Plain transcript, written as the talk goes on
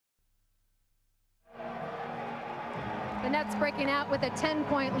The Nets breaking out with a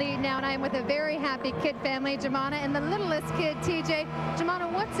 10-point lead now, and I am with a very happy Kidd family, Joumana and the littlest kid, TJ.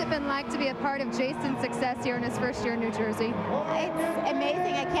 Joumana, what's it been like to be a part of Jason's success here in his first year in New Jersey? It's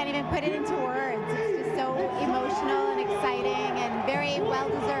amazing. I can't even put it into words. It's just so emotional and exciting and very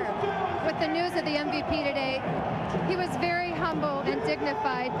well-deserved. With the news of the MVP today, he was very humble and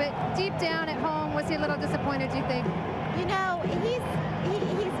dignified, but deep down at home, was he a little disappointed, do you think? You know, he's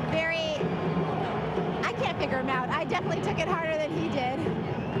very, I can't figure him out. I definitely took it harder than he did.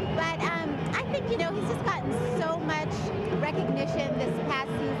 But I think, you know, he's just gotten so much recognition this past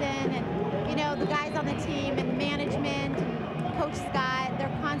season. And, you know, the guys on the team and management, Coach Scott,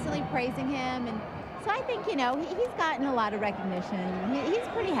 they're constantly praising him. And so I think, you know, he's gotten a lot of recognition. He's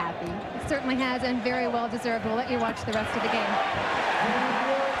pretty happy. He certainly has, and very well deserved. We'll let you watch the rest of the game.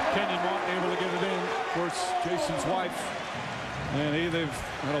 Kenyon Martin able to get it in. Of course, Jason's wife. And they've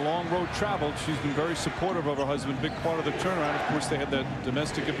had a long road traveled. She's been very supportive of her husband. Big part of the turnaround. Of course, they had that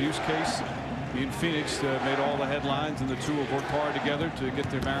domestic abuse case in Phoenix that made all the headlines, and the two have worked hard together to get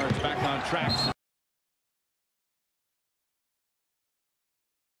their marriage back on track.